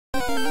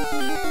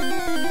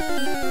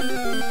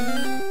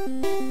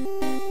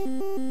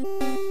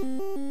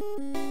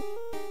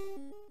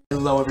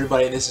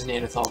everybody, this is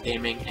Neanderthal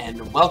Gaming,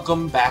 and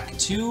welcome back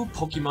to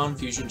Pokemon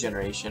Fusion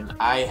Generation.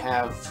 I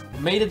have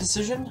made a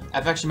decision.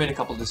 I've actually made a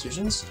couple of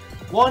decisions.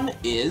 One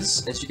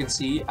is, as you can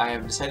see, I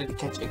have decided to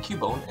catch a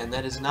Cubone, and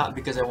that is not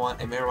because I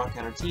want a Marowak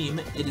on our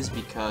team, it is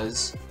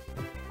because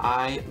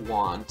I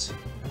want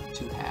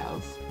to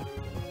have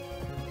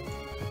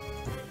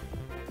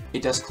a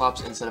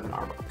Dusclops instead of an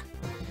Arbok.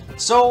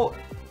 So,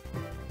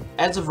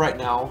 as of right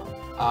now,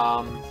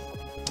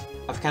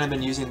 I've kind of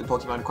been using the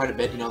Pokemon quite a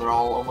bit. You know, they're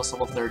all almost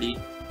level 30.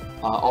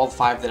 All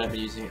 5 that I've been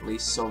using at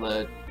least. So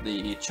the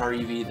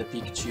Chareevee, the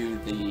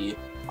Pikachu, the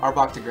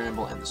Arbok, the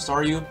Granbull, and the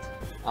Staryu.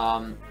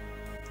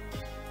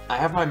 I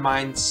have my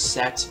mind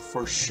set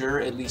for sure,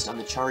 at least on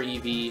the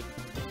Chareevee,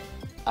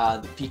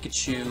 the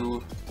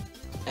Pikachu,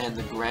 and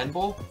the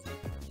Granbull.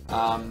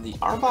 The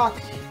Arbok,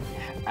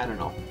 I don't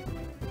know.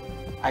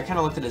 I kind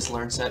of looked at his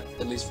learn set,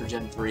 at least for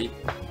Gen 3,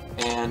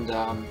 and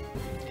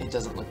it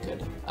doesn't look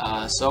good.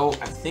 So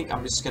I think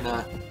I'm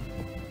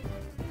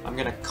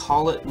gonna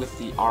call it with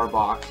the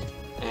Arbok,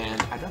 and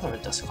I'd rather have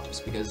a Dusclops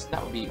because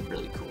that would be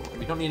really cool. And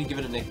we don't need to give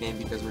it a nickname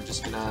because we're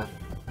just gonna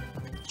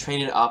train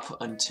it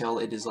up until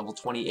it is level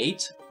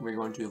 28. We're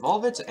going to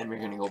evolve it, and we're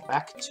gonna go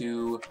back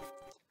to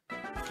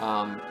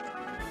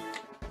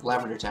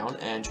Lavender Town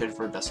and trade it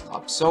for a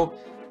Dusclops. So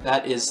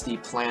that is the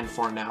plan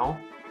for now.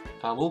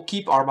 We'll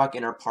keep Arbok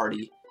in our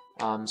party.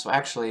 So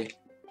actually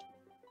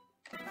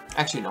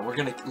no, we're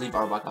gonna leave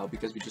Arbok out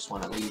because we just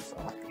want to leave.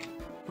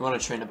 We want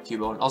to train up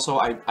Cubone. Also,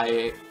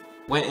 I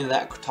went into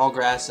that tall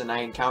grass and I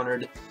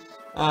encountered,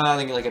 I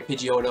think like a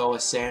Pidgeotto, a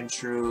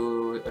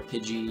Sandshrew, a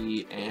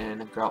Pidgey,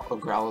 and a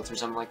Growlithe or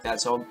something like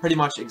that. So pretty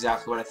much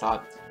exactly what I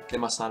thought. They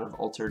must not have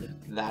altered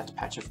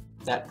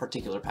that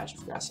particular patch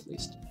of grass at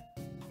least.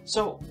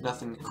 So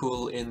nothing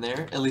cool in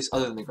there, at least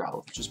other than the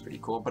Growlithe, which is pretty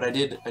cool. But I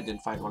did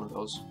find one of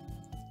those.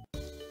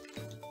 So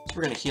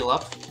we're gonna heal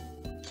up.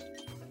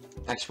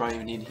 Actually, probably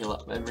even need to heal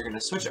up, and we're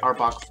gonna switch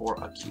Arbok for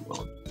a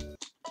Cubone.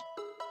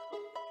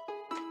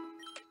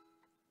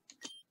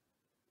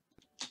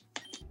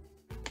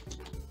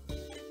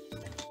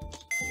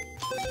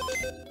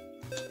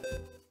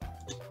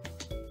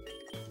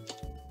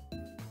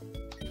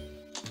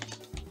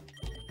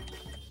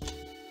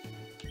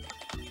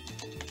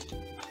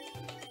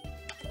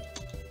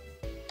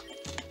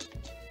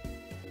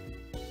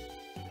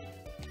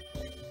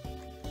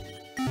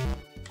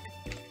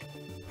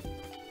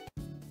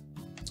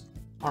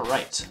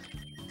 Alright.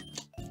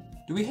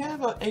 Do we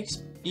have a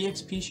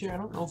EXP share? I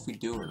don't know if we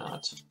do or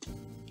not.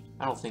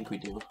 I don't think we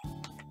do.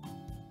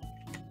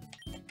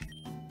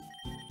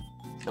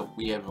 Nope,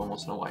 we have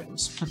almost no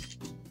items.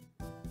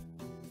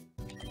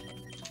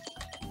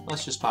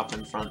 Let's just pop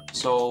in front.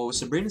 So,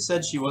 Sabrina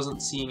said she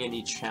wasn't seeing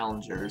any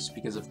challengers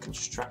because of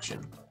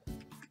construction.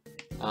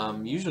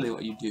 Usually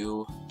what you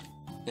do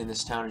in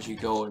this town is you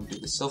go and do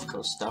the Silph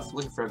Coast stuff,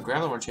 looking for a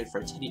Graveler trade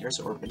for a Teddy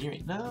Ursa or a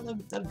Baneri. No,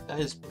 that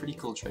is a pretty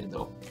cool trade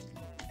though.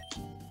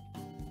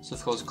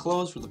 Silph Coast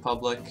closed for the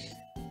public,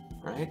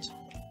 right?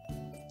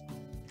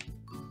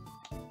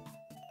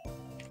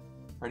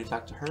 Already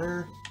talked to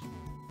her.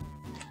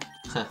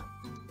 Huh.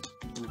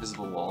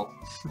 Invisible wall.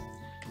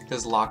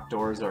 Because locked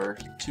doors are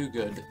too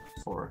good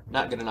for,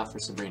 not good enough for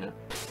Sabrina.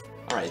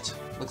 Alright,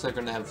 looks like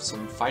we're gonna have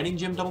some fighting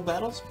gym double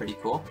battles, pretty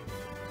cool.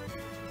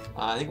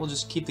 I think we'll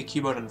just keep the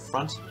Cubone in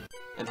front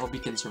and hope he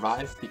can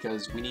survive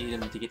because we need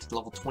him to get to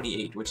level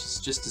 28, which is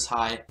just as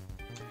high.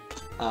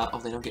 Oh,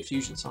 they don't get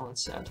fusion, so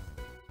that's sad.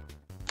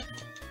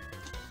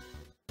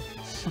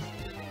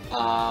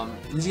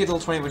 He needs to get to level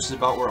 20, which is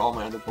about where all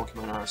my other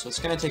Pokemon are, so it's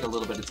going to take a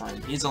little bit of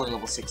time. He's only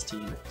level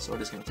 16, so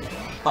it is going to take a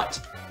while. But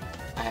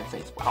I have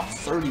faith. Wow,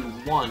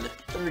 31,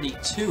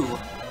 32. Holy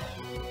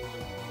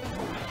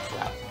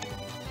crap.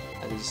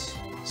 That is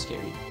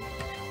scary.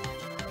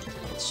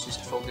 Let's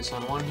just focus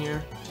on one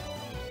here.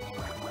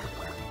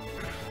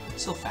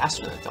 Still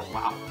faster than that, though.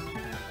 Wow.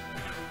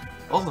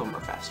 Both of them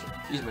are faster.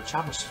 Jeez,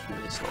 Machapa's just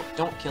really slow.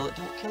 Don't kill it,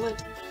 don't kill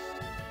it.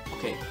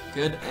 Okay,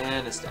 good,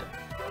 and it's dead.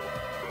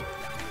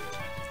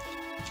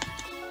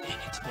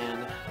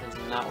 Man, that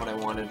is not what I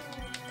wanted.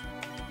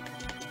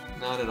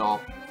 Not at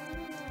all.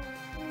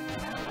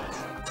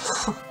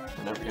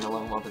 I'm never gonna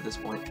level up at this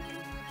point.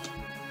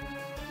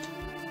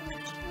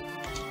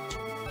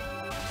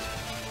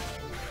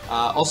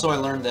 Also, I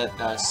learned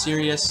that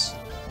Sirius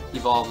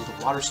evolved with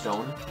a Water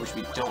Stone, which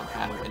we don't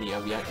have any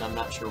of yet, and I'm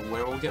not sure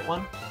where we'll get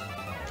one.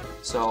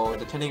 So,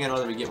 depending on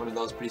whether we get one of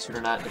those pretty soon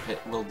or not,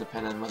 will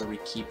depend on whether we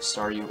keep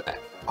Staryu at.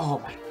 Oh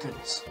my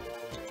goodness!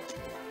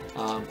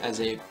 As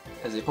a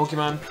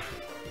Pokemon.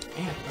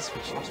 Man, this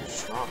fish is so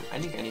strong. I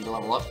think I need to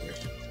level up here.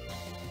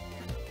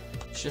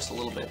 Just a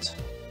little bit.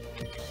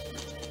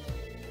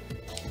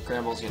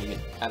 Granbull's gonna get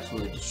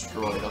absolutely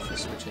destroyed off the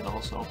switch in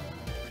also.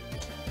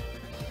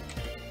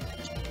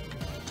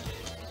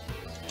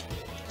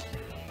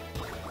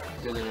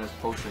 Good thing there's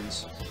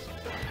potions.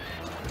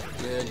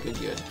 Good, good,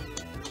 good.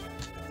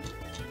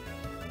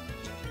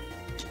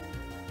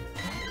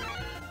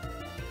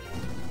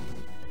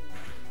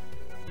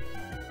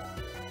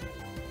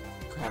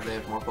 Crap, they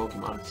have more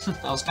Pokemon.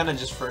 That was kind of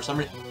just for some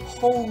reason.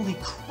 Holy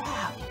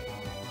crap!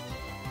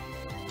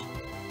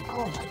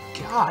 Oh my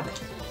god!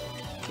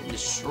 Getting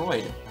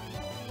destroyed.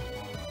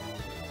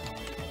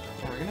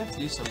 Yeah, we're gonna have to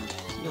do some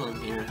healing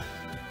here.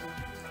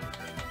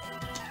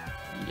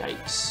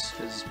 Yikes,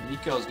 because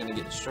Miko is gonna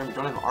get destroyed. We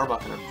don't have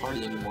Arbok in our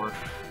party anymore.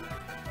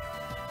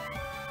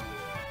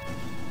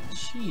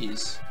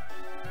 Jeez.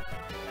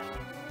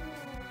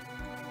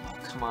 Oh,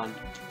 come on.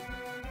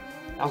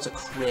 That was a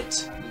crit.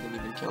 He didn't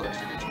even kill us.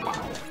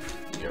 Wow.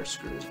 We are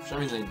screwed. For some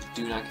reason, they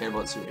do not care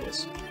about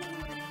Sirius.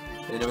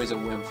 They know he's a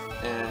wimp,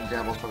 and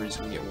Gravel's probably just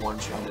gonna get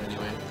one-shotted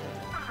anyway.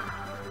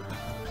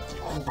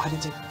 Oh, why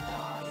did it?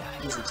 Oh,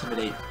 yeah, he's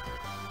Intimidate.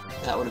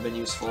 That would have been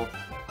useful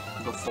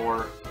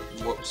before.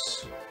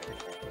 Whoops.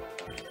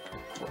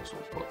 Whoops,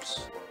 whoops,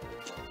 whoops.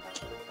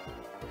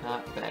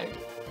 Not bag.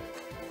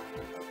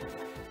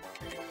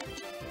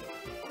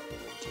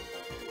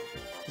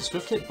 Does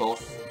Swift hit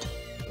both?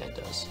 Yeah, it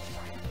does.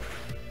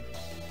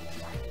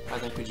 I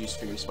think we'd use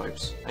Fury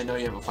Swipes. I know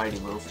you have a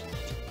fighting move.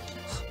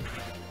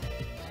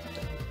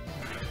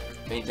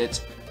 Faint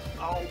it.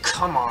 Oh,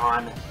 come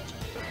on!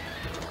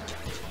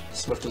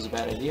 Swift was a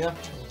bad idea.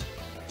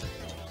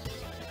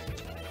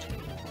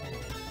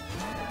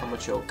 I'm a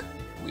choke.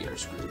 We are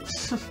screwed.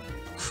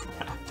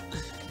 Crap.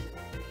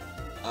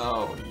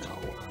 Oh no.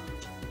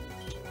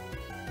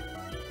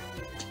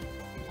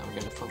 Now we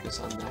gotta focus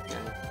on that guy.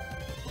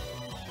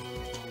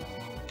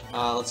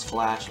 Let's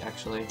flash,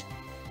 actually.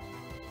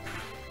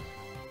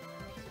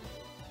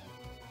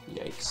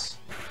 Yikes.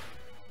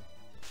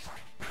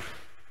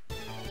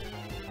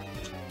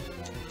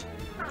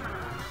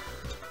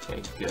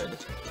 Okay, good.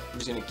 I'm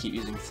just gonna keep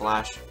using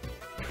flash.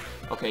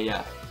 Okay,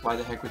 yeah. Why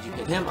the heck would you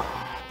hit him?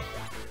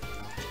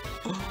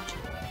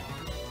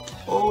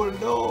 Oh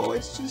no,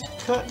 it's just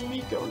Cut and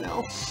Miko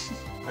now.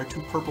 Our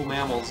two purple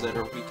mammals that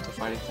are weak to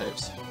fighting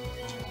types.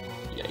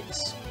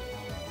 Yikes.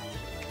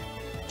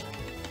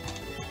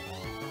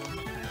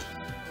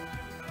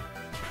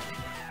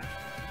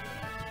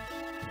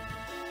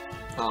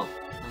 Oh,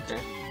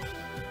 okay.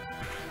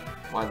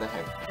 Why the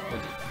heck?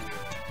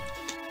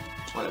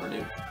 Whatever,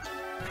 dude.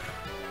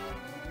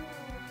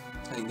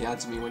 I think the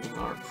odds of me winning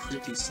are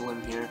pretty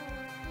slim here.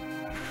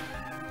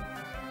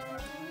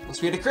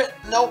 Unless we had a crit!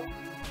 Nope!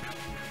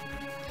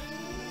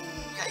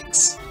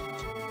 Yikes!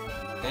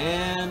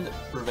 And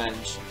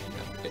revenge.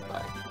 No,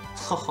 goodbye.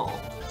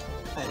 Oh,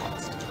 I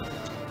lost.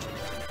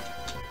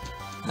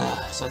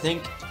 So I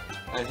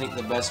think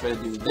the best way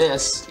to do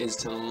this is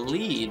to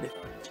lead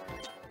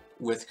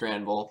with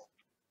Granville,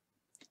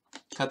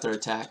 cut their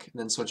attack, and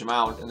then switch them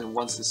out, and then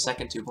once the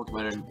second two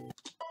Pokemon are,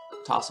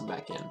 toss them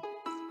back in.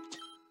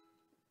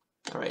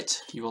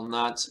 Alright, you will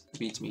not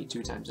beat me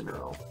 2 times in a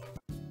row.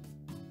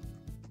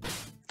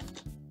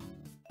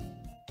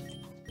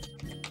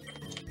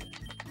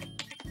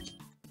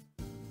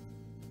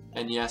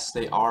 And yes,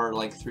 they are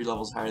like 3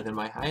 levels higher than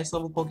my highest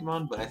level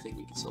Pokemon, but I think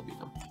we can still beat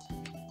them.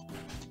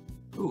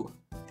 Ooh.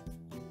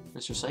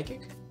 Mr.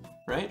 Psychic?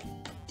 Right?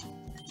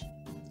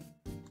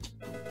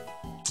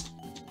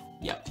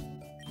 Yep.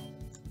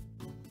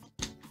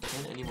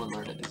 Can anyone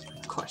learn it is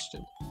the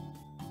question.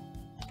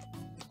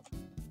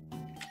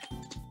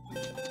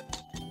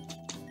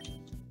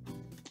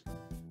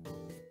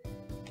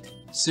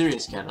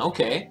 Sirius can.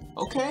 Okay.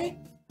 Okay.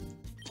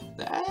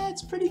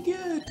 That's pretty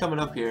good coming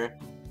up here.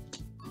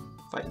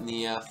 Fighting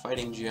the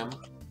fighting gym.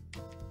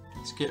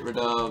 Let's get rid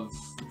of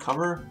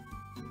Recover.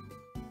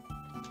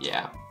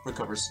 Yeah,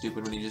 Recover's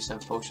stupid when you just have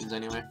potions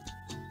anyway.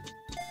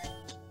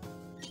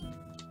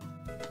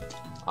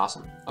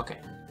 Awesome. Okay.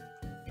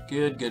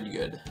 Good, good,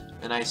 good.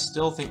 And I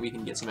still think we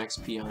can get some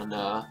XP on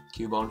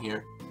Cubone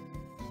here.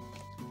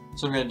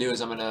 So what I'm going to do is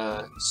I'm going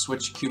to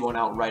switch Cubone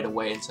out right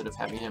away instead of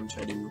having him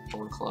try to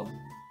Bone Club.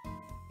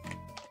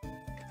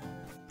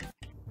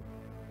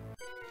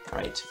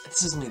 Alright,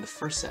 this is only the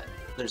first set.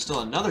 There's still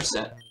another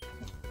set,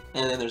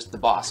 and then there's the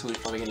boss, who's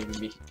probably going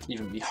to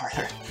even be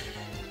harder.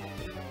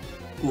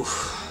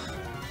 Oof.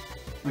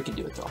 We can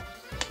do it though.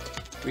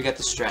 We got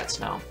the strats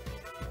now.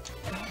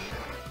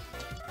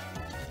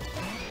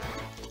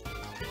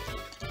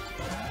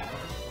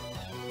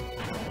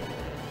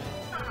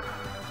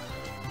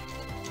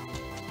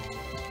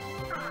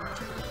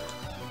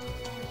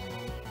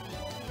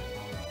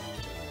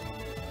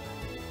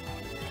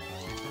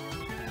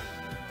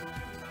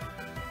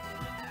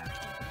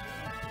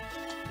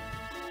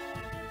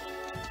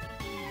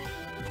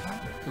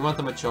 We want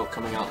the Machoke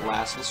coming out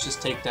last. Let's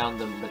just take down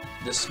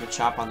this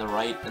Machop on the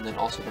right, and then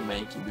also the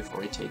Mankey before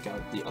we take out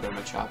the other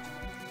Machop.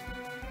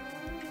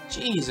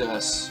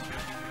 Jesus!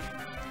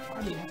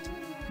 Why do you have to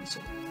be so...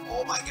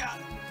 Oh my god!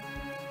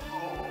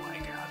 Oh my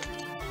god.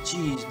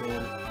 Jeez,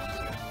 man.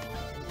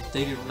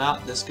 They did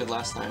not this good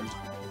last time.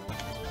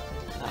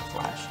 Not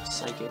Flash.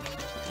 Psychic.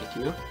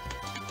 Thank you.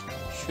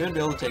 Should be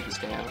able to take this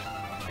guy out.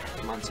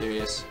 Come on,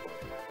 Sirius.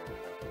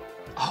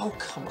 Oh,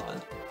 come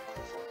on.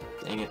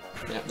 Dang it.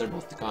 Yeah, they're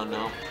both gone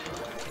now.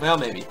 Well,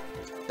 maybe.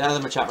 That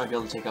other Machop might be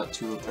able to take out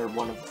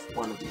one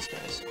of these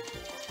guys.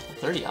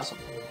 30, awesome.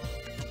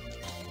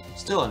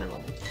 Still under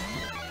level.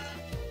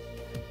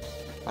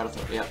 Battle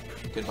throw, yep.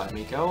 Goodbye,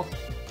 Miko.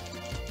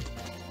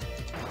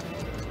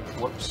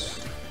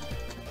 Whoops.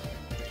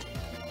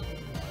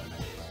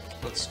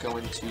 let's go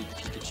into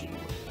Pikachu.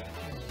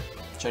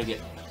 Try to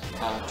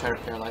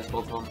paralyze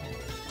both of them.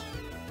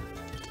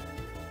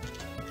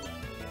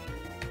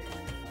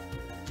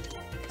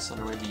 It's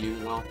on our way to you,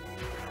 though.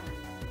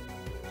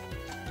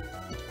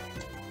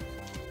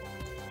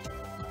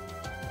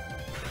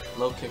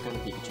 Low kick on the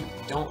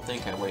Pikachu. Don't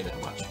think I weigh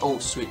that much. Oh,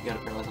 sweet, got a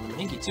paralyze on the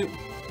Mankey, too.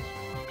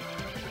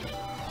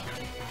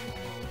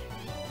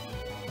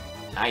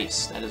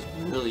 Nice, that is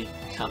really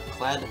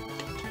glad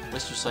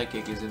Mr.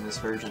 Psychic is in this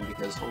version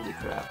because holy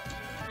crap.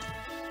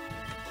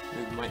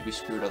 We might be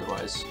screwed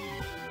otherwise.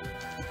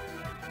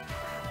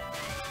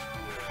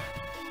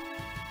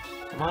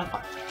 Come on.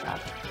 Oh my god.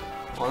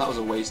 Well, that was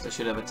a waste. I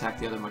should have attacked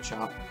the other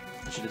Machop.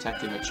 I should have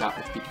attacked the Machop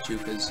with Pikachu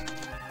because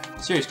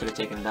Sirius could have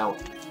taken it out.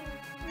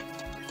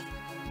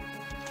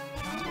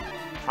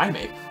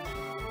 Primate?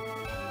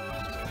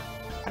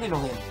 I didn't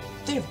know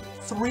they have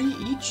 3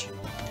 each?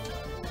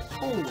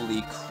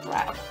 Holy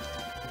crap.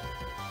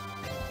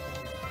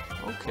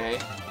 Okay.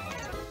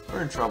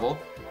 We're in trouble.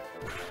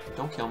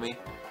 Don't kill me.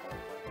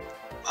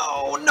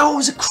 Oh no, it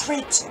was a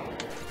crit!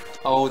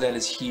 Oh, that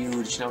is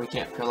huge. Now we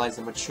can't paralyze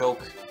them with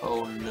choke.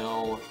 Oh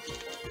no.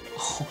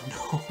 Oh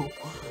no.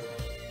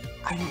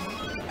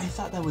 I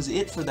thought that was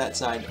it for that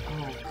side.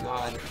 Oh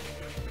god.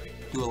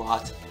 Do a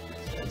lot.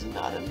 That's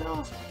not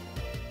enough.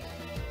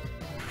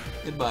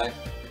 Goodbye.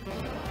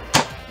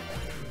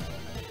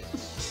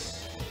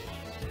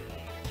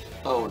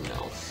 Oh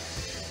no.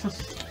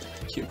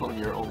 Cubone,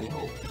 your only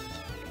hope.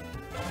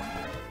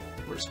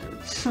 We're screwed.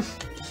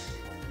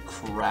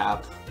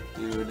 Crap,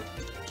 dude.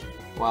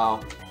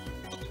 Wow.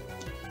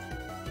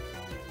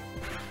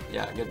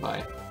 Yeah,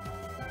 goodbye.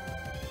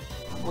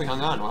 We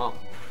hung on, wow.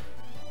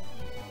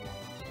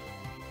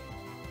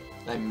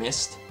 I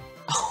missed?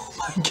 Oh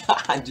my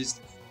god,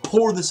 just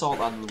pour the salt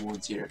onto the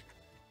wounds here.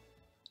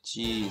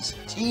 Jeez.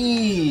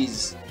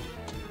 Jeez!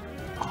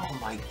 Oh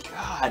my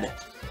god.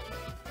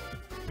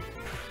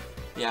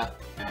 Yeah,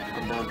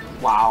 I'm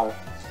done. Wow.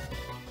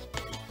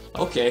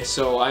 Okay,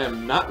 so I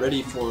am not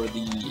ready for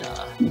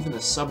the, even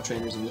the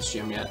sub-trainers in this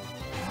gym yet.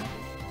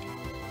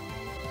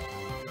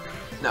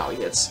 Now he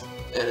hits,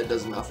 and it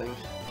does nothing.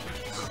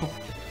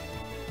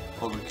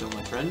 Overkill,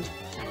 my friend.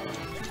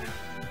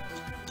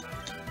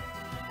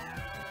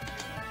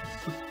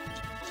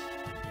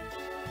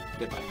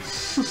 Goodbye.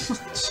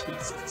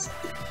 Jesus.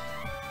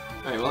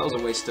 Alright, well that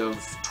was a waste of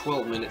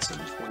 12 minutes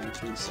and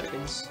 23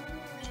 seconds.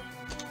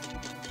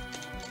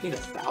 Paid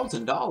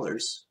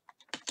 $1,000?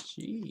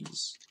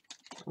 Jeez.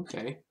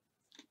 Okay.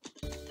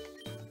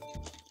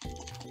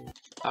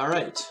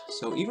 Alright,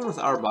 so even with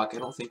Arbok, I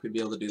don't think we'd be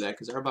able to do that,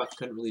 because Arbok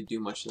couldn't really do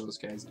much to those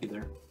guys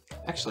either.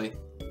 Actually,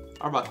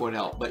 Arbok would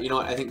help, but you know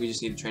what, I think we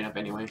just need to train up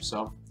anyway,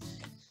 so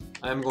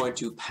I'm going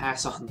to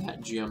pass on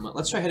that gym.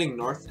 Let's try heading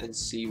north and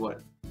see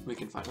what we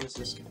can find. What is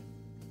this guy?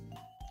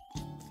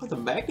 Oh, the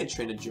Magnet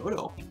trained a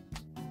Johto.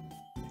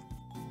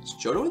 Is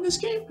Johto in this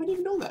game? I didn't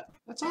even know that.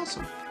 That's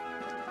awesome.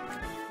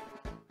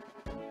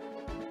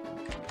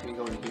 Can we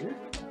go in here?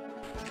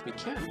 We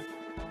can.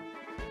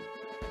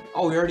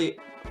 Oh, we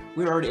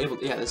were already able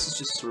to, yeah, this is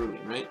just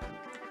Cerulean, right?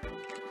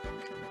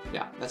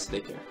 Yeah, that's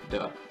daycare.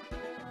 Duh.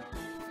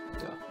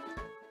 Duh.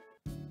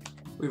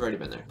 We've already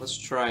been there. Let's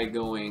try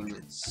going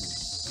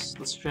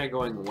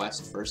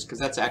west first, because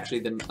that's actually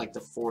the, like, the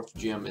 4th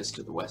gym is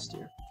to the west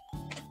here.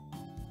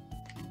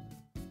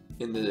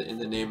 In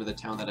the name of the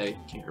town that I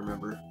can't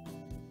remember.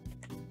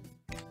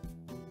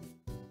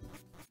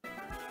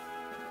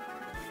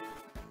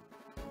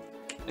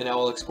 And I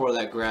will explore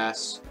that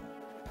grass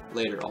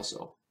later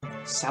also.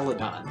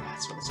 Saladon,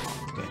 that's what it's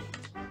called. Okay.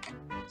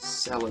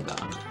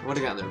 Saladon. What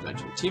do I got in there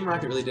eventually? Team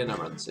Rocket really did not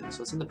run the city,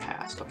 so it's in the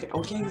past. Okay.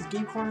 Oh,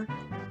 Game Corner?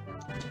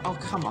 Oh,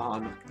 come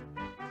on.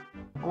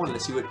 I wanted to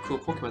see what cool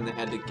Pokemon they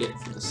had to get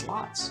from the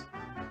slots.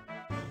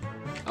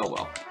 Oh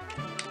well.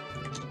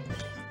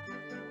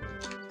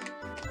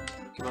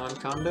 Come on,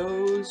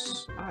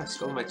 condos. Ah, I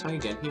scalded my tongue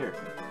again. Here.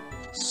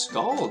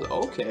 Scald,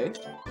 okay.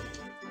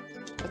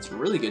 That's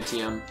really good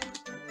TM.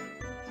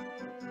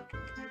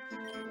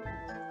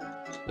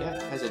 Yeah,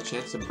 it has a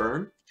chance to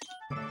burn.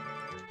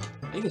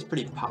 I think it's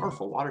pretty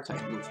powerful water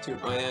type move too.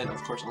 Oh, and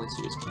of course only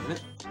Sirius can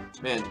hit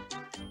it. Man,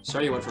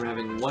 Staryu went from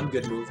having 1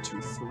 good move to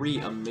 3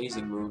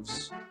 amazing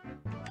moves.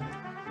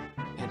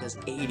 And has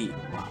 80.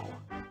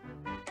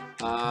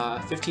 Wow.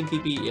 15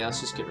 PP. Yeah,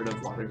 let's just get rid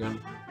of Water Gun.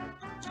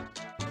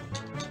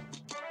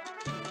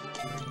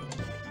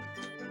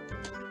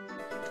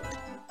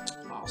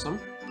 Awesome.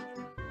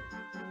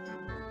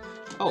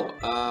 Oh,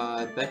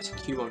 I bet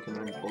Cubone can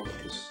learn both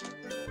of those.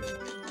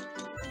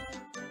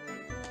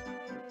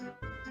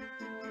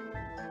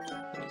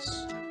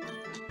 Nice.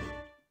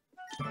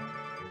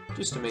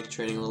 Just to make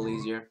training a little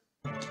easier.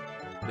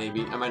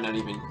 Maybe. I might not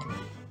even...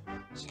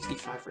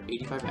 65 for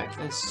 85 back?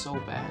 That is so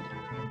bad.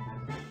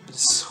 That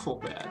is so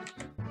bad.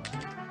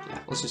 Yeah,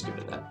 let's just get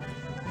rid of that.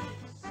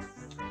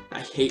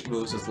 I hate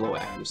moves with low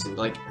accuracy.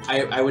 Like,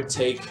 I would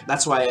take...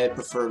 That's why I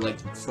prefer,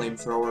 like,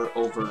 Flamethrower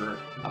over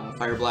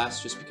Fire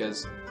Blast, just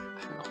because...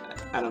 I don't know,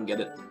 I don't get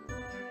it.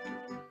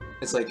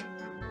 It's like...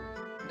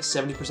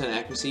 70%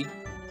 accuracy?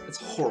 It's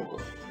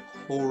horrible.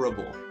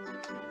 horrible.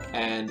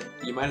 And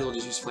you might as well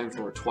just use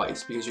Flamethrower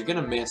twice, because you're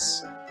gonna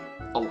miss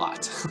a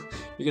lot.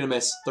 You're gonna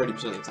miss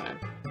 30% of the time.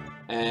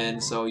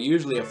 And so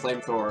usually a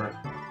Flamethrower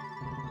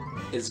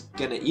is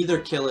gonna either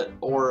kill it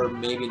or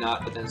maybe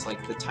not, but then it's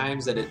like the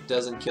times that it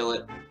doesn't kill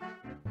it,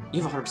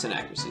 you have 100%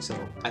 accuracy, so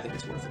I think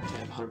it's worth it to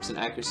have 100%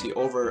 accuracy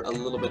over a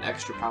little bit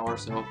extra power.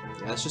 So yeah,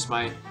 that's just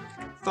my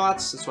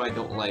thoughts. That's why I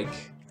don't like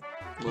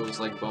moves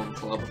like Bone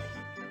Club,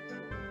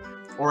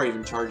 or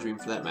even Charge Beam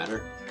for that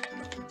matter.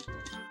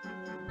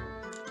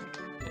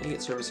 Can I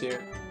get service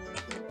here?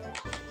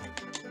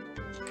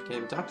 Can't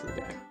even talk to the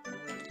guy.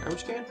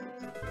 Garbage can?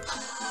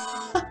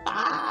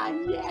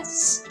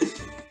 Yes!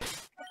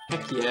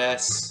 Heck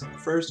yes!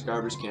 First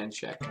garbage can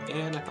check.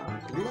 And I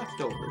found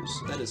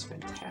leftovers. That is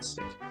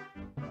fantastic.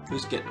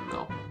 Who's getting them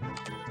though?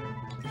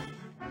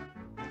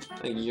 I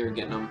think you're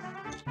getting them.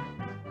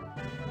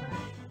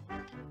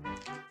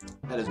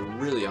 That is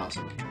really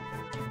awesome.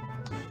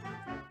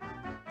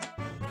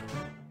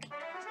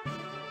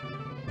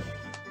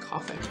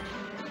 Coughing.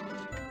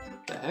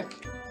 The heck?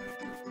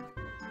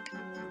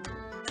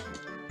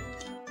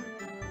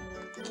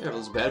 Yeah,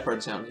 those bad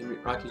parts sound.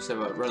 Rocky used to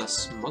run a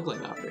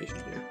smuggling operation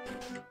here.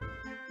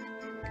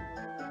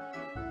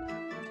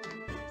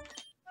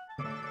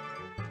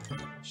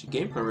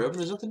 Gameplay reopened,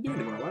 there's nothing to do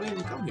anymore. Why did I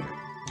even come here?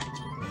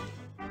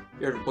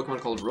 You heard of a Pokemon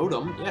called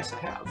Rotom? Yes, I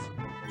have.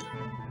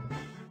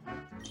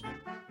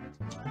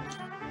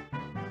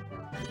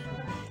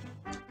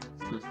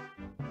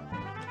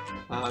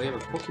 We have a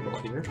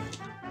Pokeball here.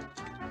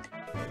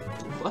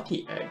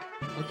 Lucky Egg.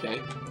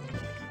 Okay.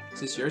 Is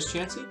this yours,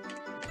 Chansey?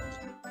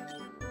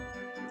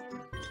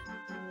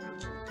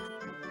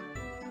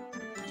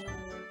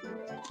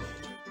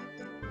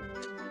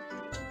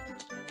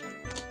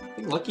 I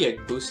think Lucky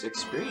Egg boosts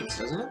experience,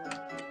 doesn't it?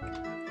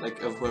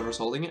 Like, of whoever's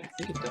holding it?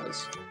 I think it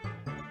does.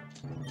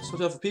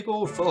 So for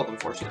people, full up,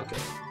 unfortunately.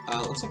 Okay.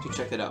 Let's actually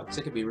check that out, because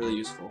it could be really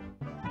useful.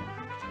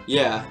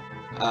 Yeah.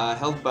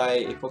 Held by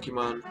a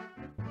Pokemon.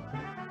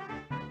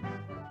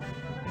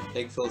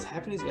 Egg fills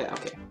happiness? Yeah,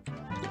 okay.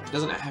 It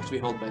doesn't have to be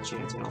held by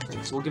chance, I don't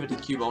think. So we'll give it to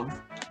Cubone.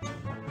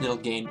 And it'll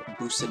gain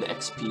boosted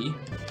XP.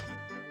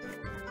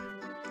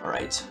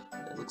 Alright.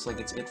 It looks like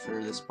it's it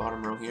for this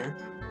bottom row here.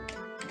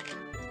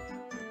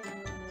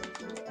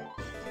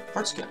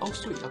 Heart scan. Oh,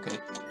 sweet. Okay.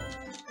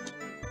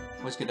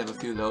 Always good to have a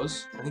few of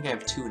those. I think I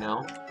have 2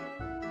 now.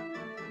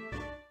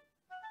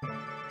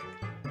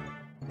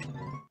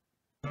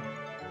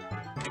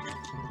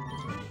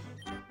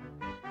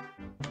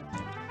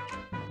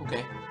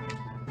 Okay.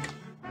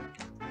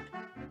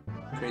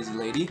 Crazy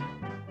lady.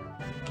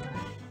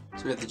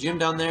 So we have the gym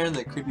down there and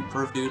the creepy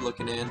perv dude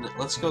looking in.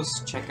 Let's go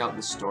check out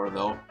the store,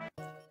 though.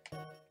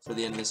 For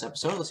the end of this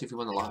episode. Let's see if we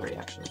won the lottery,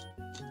 actually.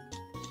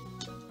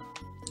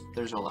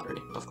 There's no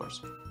lottery, of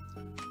course.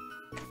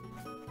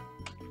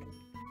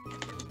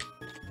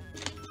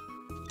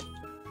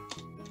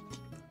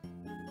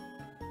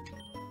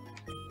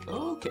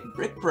 Okay,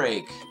 Brick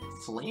Break,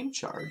 Flame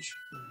Charge.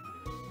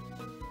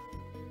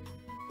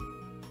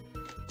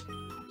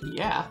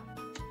 Yeah.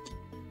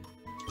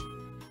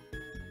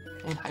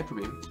 And Hyper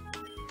Beam.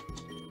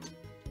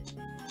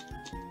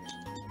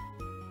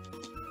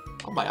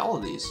 I'll buy all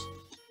of these.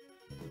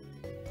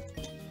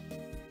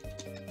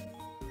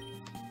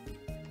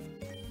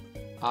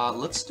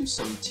 Let's do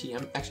some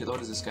TM. Actually, what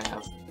does this guy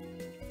have?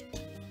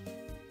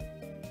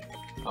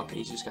 Okay,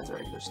 he's just got the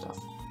regular stuff.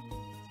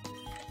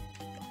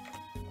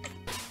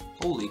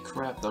 Holy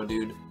crap, though,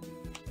 dude.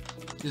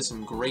 These are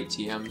some great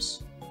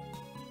TMs.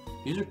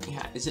 These are,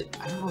 yeah, is it?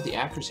 I don't know the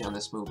accuracy on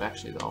this move,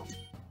 actually, though.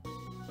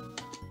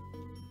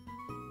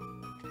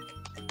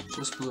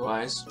 Just Blue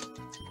Eyes.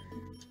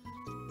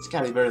 It's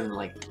gotta be better than,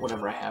 like,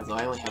 whatever I have, though.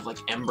 I only have, like,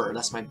 Ember.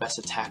 That's my best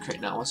attack right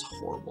now. It's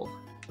horrible.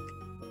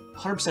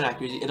 100%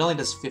 accuracy. It only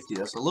does 50,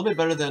 though, so a little bit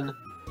better than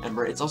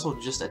Ember. It's also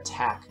just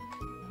attack.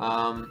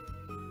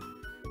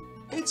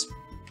 It's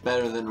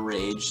better than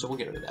Rage, so we'll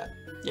get rid of that.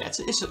 Yeah, it's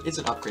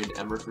an upgrade to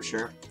Ember for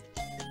sure.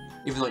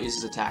 Even though it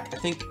uses attack. I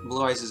think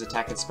Blue Eyes'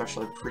 attack and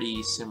special are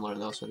pretty similar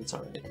though, so it's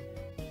alright.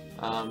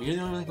 You're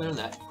the only one that can learn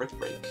that. Brick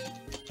Break.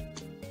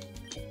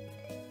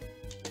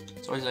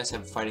 It's always nice to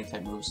have fighting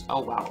type moves.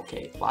 Oh wow,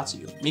 okay. Lots of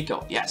you.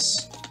 Miko,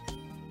 yes.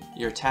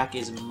 Your attack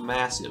is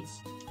massive.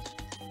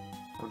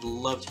 I would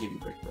love to give you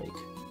Brick Break.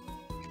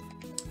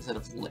 Instead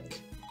of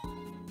Lick.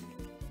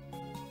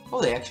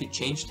 Oh, they actually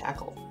changed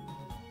Tackle.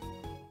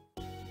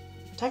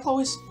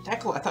 Tackle,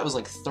 I thought it was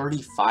like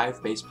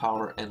 35 base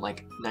power and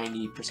like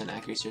 90%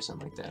 accuracy or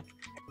something like that.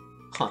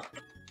 Huh.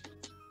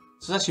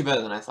 So it's actually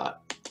better than I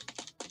thought.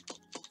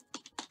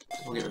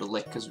 We'll get rid of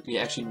Lick, because we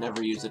actually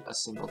never use it a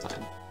single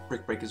time.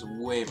 Brick Break is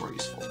way more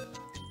useful.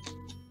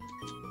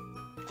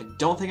 I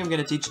don't think I'm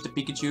going to teach it to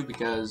Pikachu,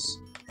 because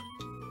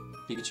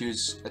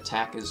Pikachu's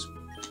attack is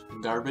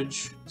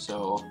garbage,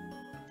 so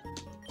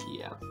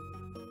yeah.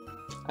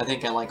 I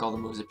think I like all the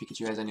moves that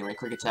Pikachu has anyway.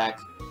 Quick Attack,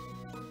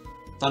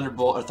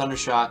 Thunderbolt, or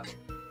Thundershock,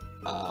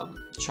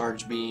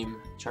 Charge Beam,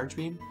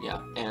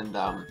 yeah, and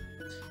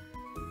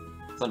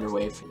Thunder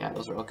Wave, yeah,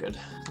 those are all good.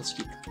 Let's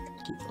keep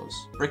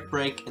those. Brick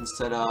Break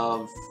instead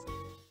of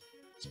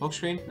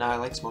Smokescreen? Nah, I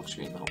like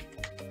Smokescreen though.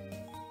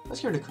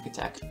 Let's get rid of Quick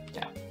Attack.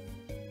 Yeah.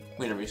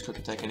 We never use Quick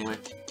Attack anyway.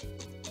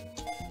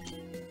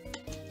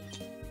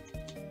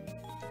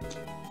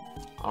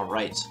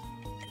 Alright.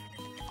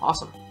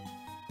 Awesome.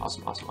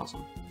 Awesome, awesome,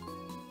 awesome.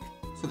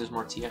 Hopefully there's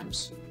more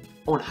TMs.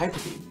 Oh, and Hyper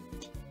Beam.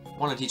 I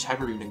want to teach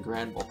Hyper Beam to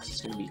Granbull because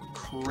it's going to be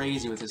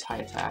crazy with his high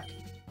attack.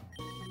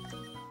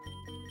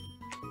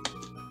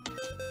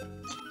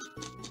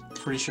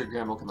 Pretty sure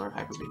Granbull can learn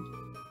Hyper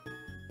Beam.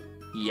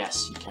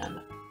 Yes, he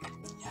can.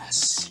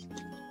 Yes.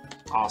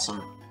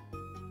 Awesome.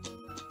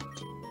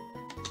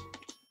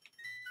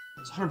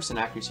 It's 100%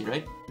 accuracy,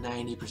 right?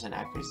 90%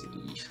 accuracy.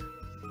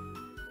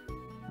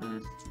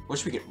 What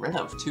should we get rid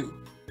of, too?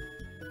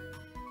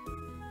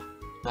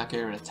 Not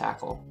getting rid of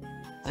Tackle.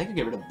 I think I'll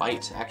get rid of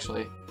Bite,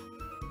 actually.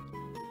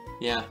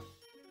 Yeah.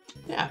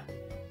 Yeah.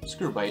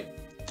 Screw Bite.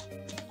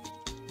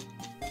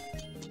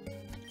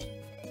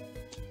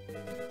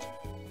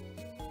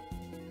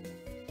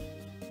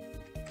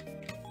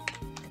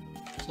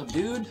 What's up,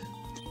 dude?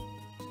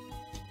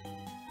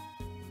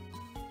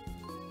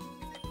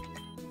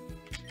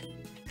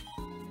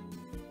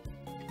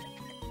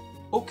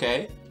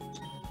 Okay.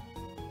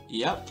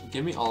 Yep,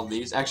 give me all of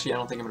these. Actually, I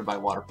don't think I'm gonna buy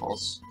Water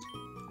Pulse.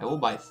 I will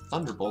buy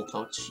Thunderbolt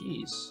though,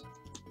 jeez.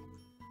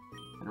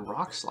 And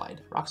Rock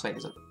Slide. Rock Slide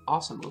is an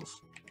awesome move.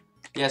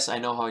 Yes, I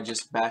know how I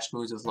just bashed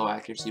moves with low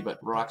accuracy, but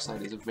Rock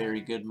Slide is a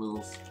very good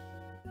move.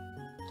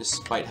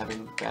 Despite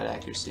having bad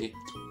accuracy.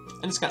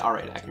 And it's got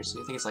alright accuracy.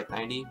 I think it's like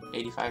 90,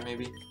 85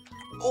 maybe.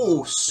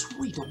 Oh,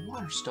 sweet, a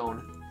Water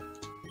Stone.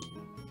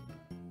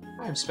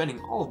 I am spending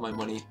all of my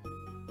money.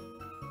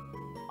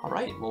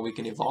 Alright, well we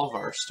can evolve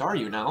our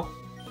Staryu now.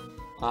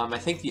 I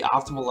think the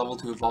optimal level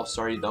to evolve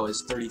Staryu though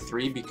is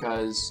 33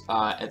 because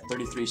at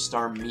 33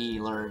 Starmie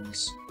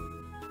learns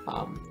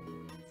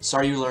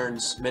Staryu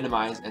learns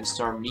Minimize and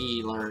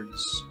Starmie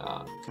learns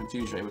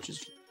Confuse Ray, which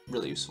is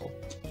really useful.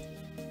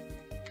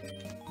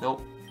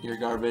 Nope, you're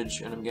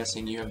garbage, and I'm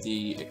guessing you have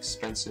the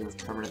expensive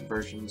permanent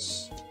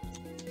versions.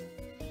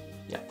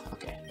 Yep,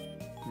 okay.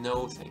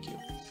 No, thank you.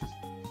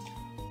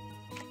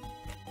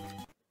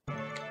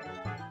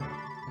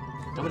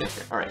 Nobody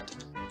here. Alright.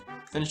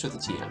 Finished with the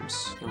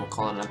TMs, and we'll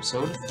call it an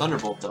episode.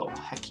 Thunderbolt, though.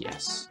 Heck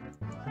yes.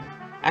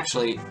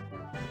 Actually,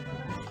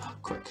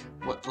 quick.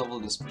 What level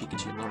does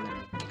Pikachu learn at?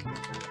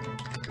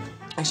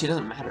 Actually, it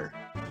doesn't matter.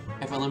 I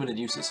have unlimited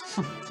uses.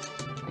 I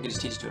can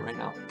just teach it to it right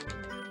now.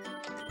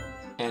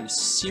 And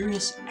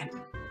Sirius, and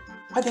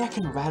why the heck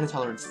can Rattata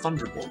learn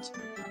Thunderbolt?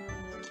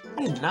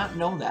 I did not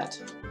know that.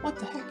 What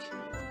the heck?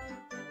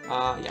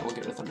 Yeah, we'll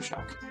get rid of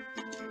Thundershock.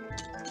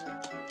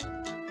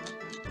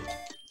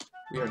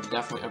 We are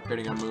definitely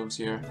upgrading our moves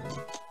here.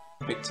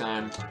 Big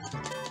time.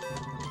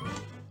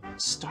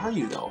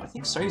 Staryu, though. I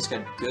think Staryu's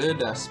got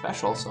good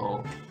special,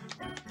 so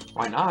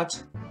why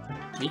not?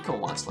 Miko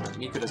wants to learn.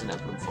 Miko doesn't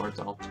have room for it,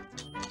 though.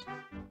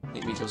 I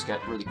think Miko's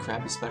got really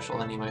crappy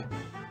special anyway.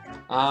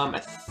 I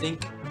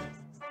think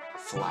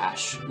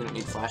Flash. We don't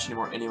need Flash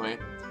anymore anyway.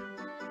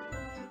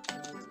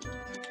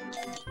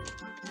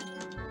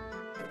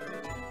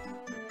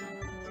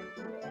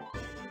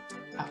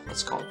 Ah,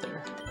 let's call it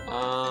there.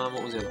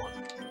 What was the other one?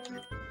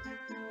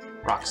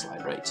 Rock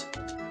Slide, right.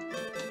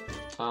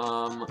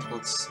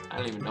 I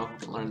don't even know who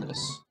can learn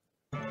this.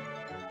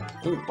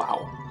 Oh,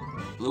 wow.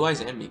 Blue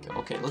Eyes and Miko.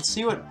 Okay, let's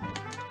see what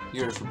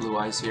you heard for Blue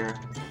Eyes here.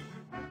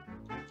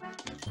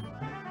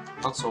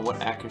 Also,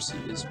 what accuracy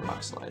is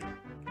Rock Slide?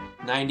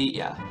 90?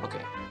 Yeah,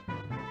 okay.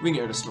 We can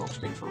get rid of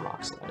Smokescreen for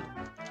Rock Slide.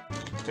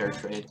 Fair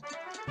trade.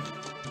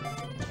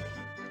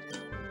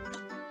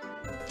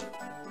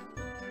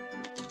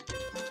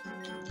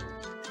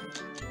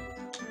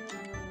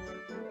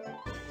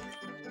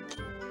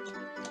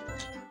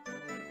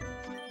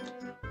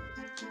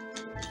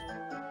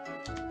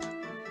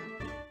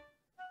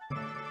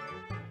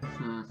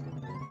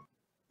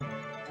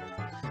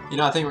 You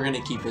know, I think we're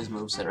gonna keep his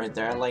moveset right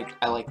there. I like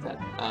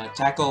that.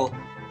 Tackle.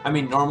 I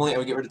mean, normally I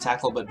would get rid of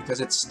Tackle, but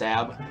because it's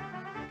Stab,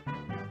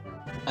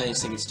 I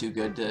just think it's too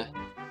good to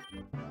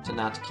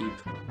not keep.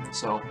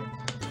 So,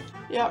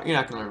 yeah, you're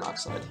not gonna learn Rock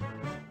Slide.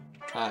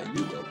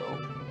 You will though.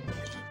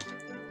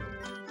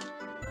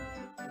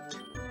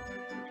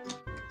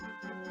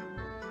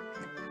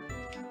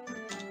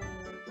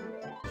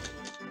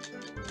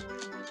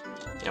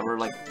 Yeah, we're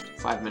like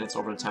 5 minutes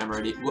over the time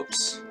already.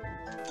 Whoops.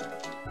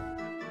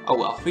 Oh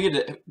well, we get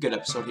a good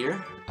episode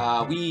here.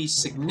 We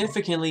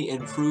significantly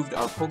improved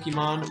our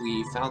Pokemon.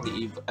 We found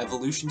the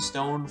Evolution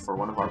Stone for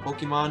one of our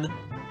Pokemon.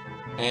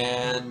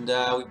 And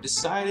we've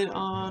decided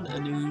on a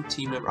new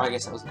team member. I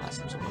guess that was the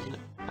last episode, wasn't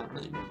it? I don't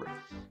really remember.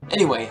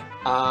 Anyway,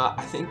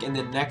 I think in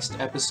the next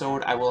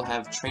episode I will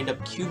have trained up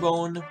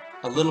Cubone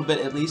a little bit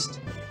at least.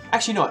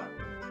 Actually, you know what?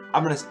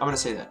 I'm gonna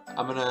say that.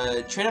 I'm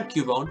gonna train up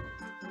Cubone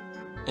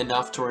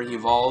enough to where he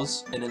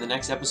evolves, and in the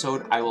next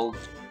episode I will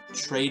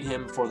trade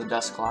him for the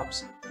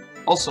Dusclops.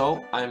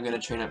 Also, I'm going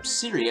to train up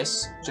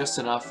Sirius just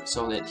enough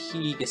so that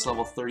he gets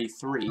level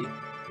 33,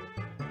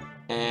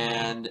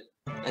 and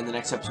in the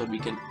next episode we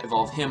can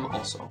evolve him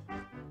also.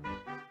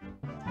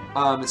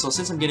 And so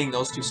since I'm getting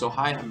those two so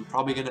high, I'm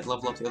probably going to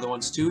level up the other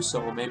ones too,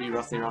 so maybe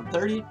roughly around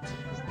 30.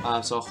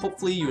 So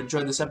hopefully you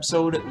enjoyed this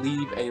episode.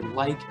 Leave a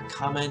like,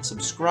 comment,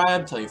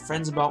 subscribe, tell your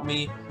friends about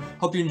me.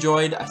 Hope you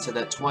enjoyed. I said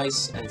that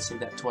twice, and I say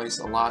that twice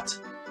a lot.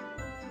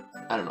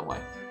 I don't know why.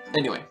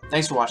 Anyway,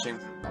 thanks for watching.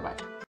 Bye-bye.